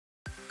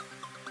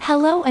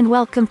Hello and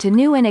welcome to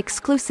new and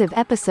exclusive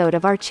episode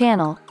of our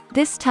channel.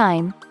 This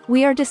time,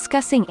 we are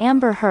discussing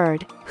Amber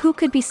Heard, who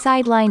could be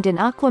sidelined in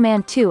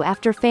Aquaman 2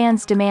 after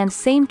fans demand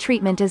same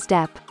treatment as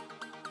Depp.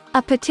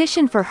 A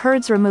petition for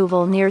Heard's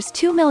removal nears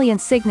 2 million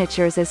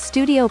signatures as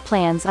studio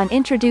plans on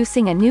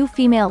introducing a new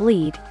female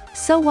lead,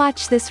 so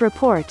watch this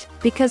report,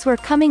 because we're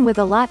coming with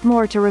a lot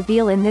more to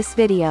reveal in this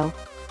video.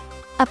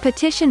 A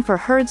petition for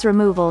Heard's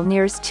removal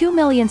nears 2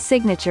 million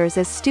signatures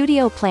as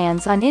studio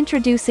plans on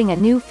introducing a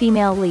new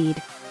female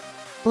lead.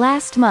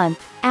 Last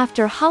month,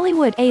 after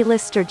Hollywood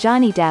A-lister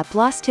Johnny Depp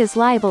lost his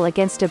libel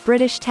against a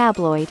British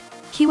tabloid,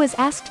 he was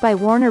asked by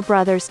Warner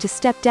Brothers to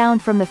step down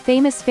from the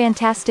famous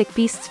Fantastic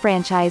Beasts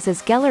franchise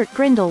as Gellert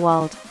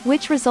Grindelwald,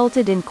 which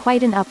resulted in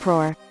quite an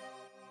uproar.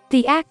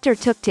 The actor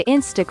took to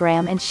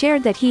Instagram and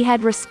shared that he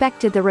had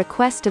respected the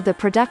request of the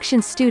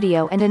production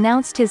studio and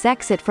announced his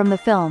exit from the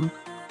film.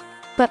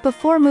 But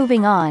before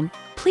moving on,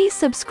 please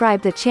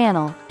subscribe the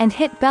channel, and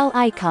hit bell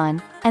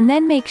icon, and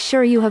then make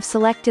sure you have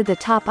selected the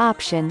top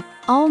option,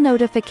 all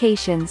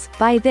notifications.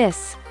 By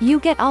this, you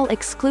get all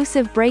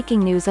exclusive breaking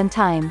news on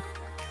time.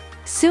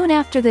 Soon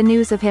after the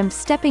news of him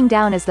stepping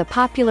down as the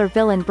popular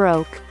villain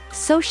broke,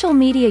 social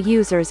media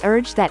users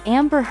urged that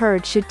Amber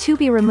Heard should too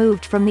be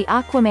removed from the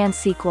Aquaman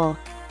sequel.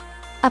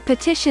 A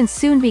petition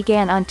soon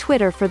began on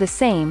Twitter for the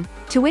same,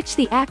 to which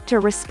the actor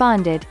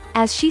responded,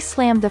 as she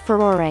slammed the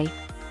furore.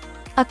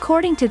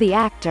 According to the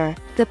actor,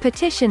 the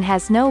petition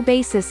has no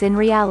basis in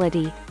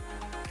reality.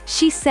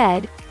 She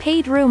said,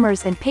 "Paid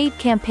rumors and paid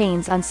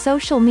campaigns on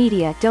social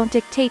media don't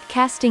dictate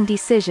casting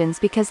decisions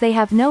because they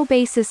have no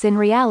basis in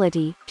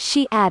reality,"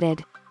 she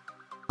added.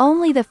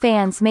 "Only the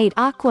fans made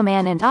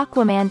Aquaman and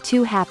Aquaman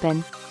 2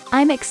 happen.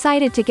 I'm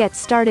excited to get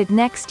started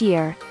next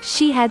year,"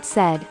 she had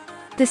said.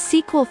 The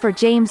sequel for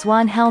James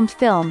Wan-helmed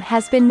film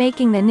has been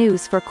making the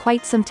news for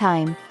quite some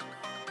time.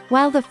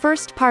 While the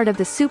first part of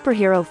the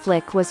superhero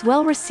flick was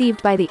well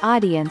received by the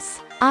audience,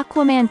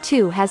 Aquaman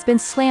 2 has been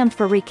slammed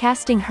for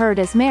recasting Heard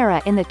as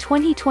Mera in the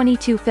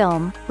 2022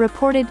 film,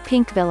 reported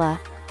Pink Villa.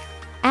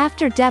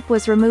 After Depp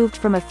was removed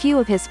from a few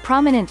of his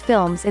prominent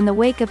films in the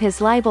wake of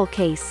his libel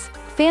case,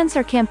 fans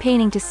are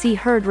campaigning to see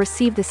Heard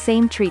receive the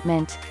same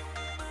treatment.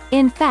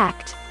 In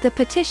fact, the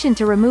petition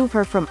to remove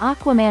her from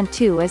Aquaman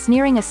 2 is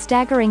nearing a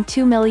staggering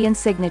 2 million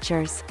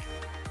signatures.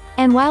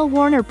 And while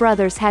Warner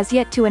Brothers has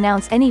yet to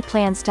announce any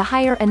plans to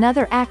hire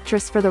another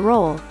actress for the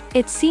role,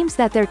 it seems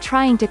that they're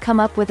trying to come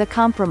up with a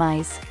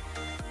compromise.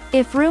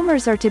 If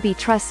rumors are to be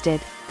trusted,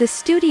 the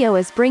studio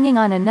is bringing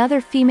on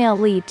another female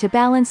lead to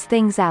balance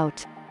things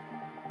out.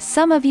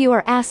 Some of you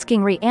are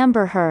asking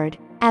Amber Heard.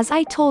 As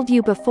I told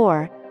you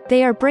before,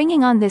 they are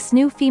bringing on this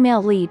new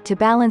female lead to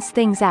balance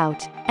things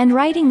out, and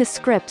writing the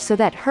script so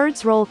that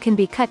Heard's role can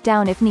be cut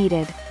down if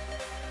needed.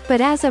 But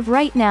as of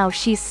right now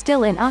she's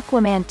still in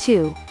Aquaman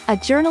 2, a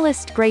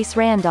journalist Grace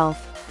Randolph,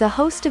 the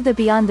host of the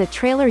Beyond the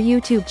Trailer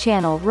YouTube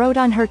channel, wrote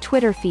on her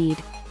Twitter feed.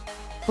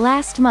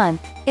 Last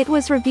month, it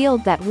was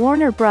revealed that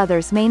Warner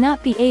Brothers may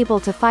not be able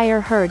to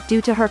fire Heard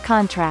due to her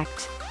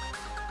contract.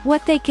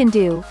 What they can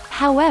do,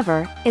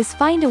 however, is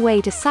find a way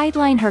to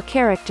sideline her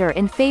character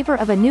in favor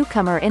of a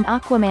newcomer in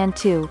Aquaman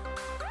 2.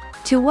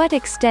 To what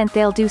extent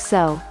they'll do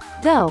so,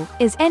 though,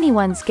 is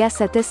anyone's guess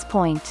at this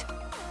point.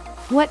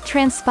 What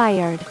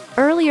transpired?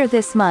 Earlier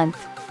this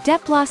month,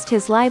 Depp lost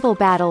his libel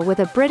battle with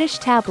a British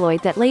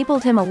tabloid that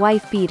labelled him a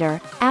wife-beater,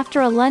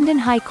 after a London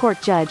High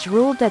Court judge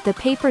ruled that the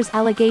paper's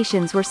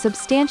allegations were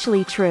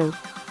substantially true.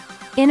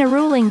 In a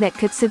ruling that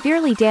could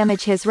severely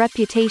damage his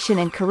reputation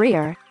and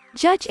career,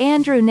 Judge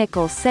Andrew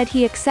Nichols said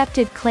he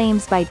accepted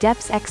claims by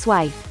Depp's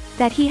ex-wife,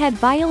 that he had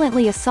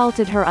violently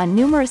assaulted her on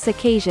numerous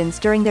occasions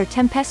during their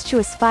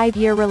tempestuous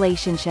 5-year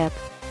relationship.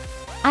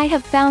 "I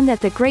have found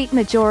that the great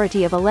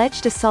majority of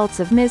alleged assaults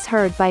of Ms.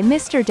 Heard by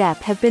Mr.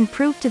 Depp have been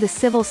proved to the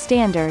civil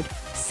standard,"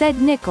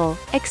 said Nichols,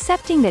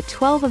 accepting that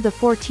 12 of the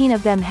 14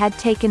 of them had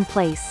taken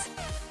place.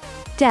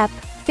 Depp,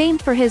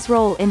 famed for his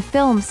role in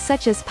films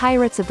such as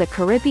Pirates of the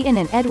Caribbean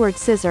and Edward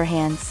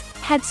Scissorhands,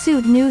 had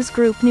sued news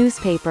group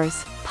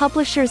newspapers,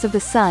 publishers of The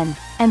Sun,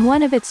 and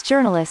one of its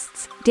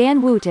journalists,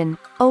 Dan Wooten,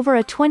 over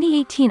a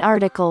 2018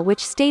 article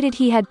which stated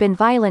he had been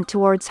violent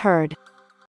towards Heard.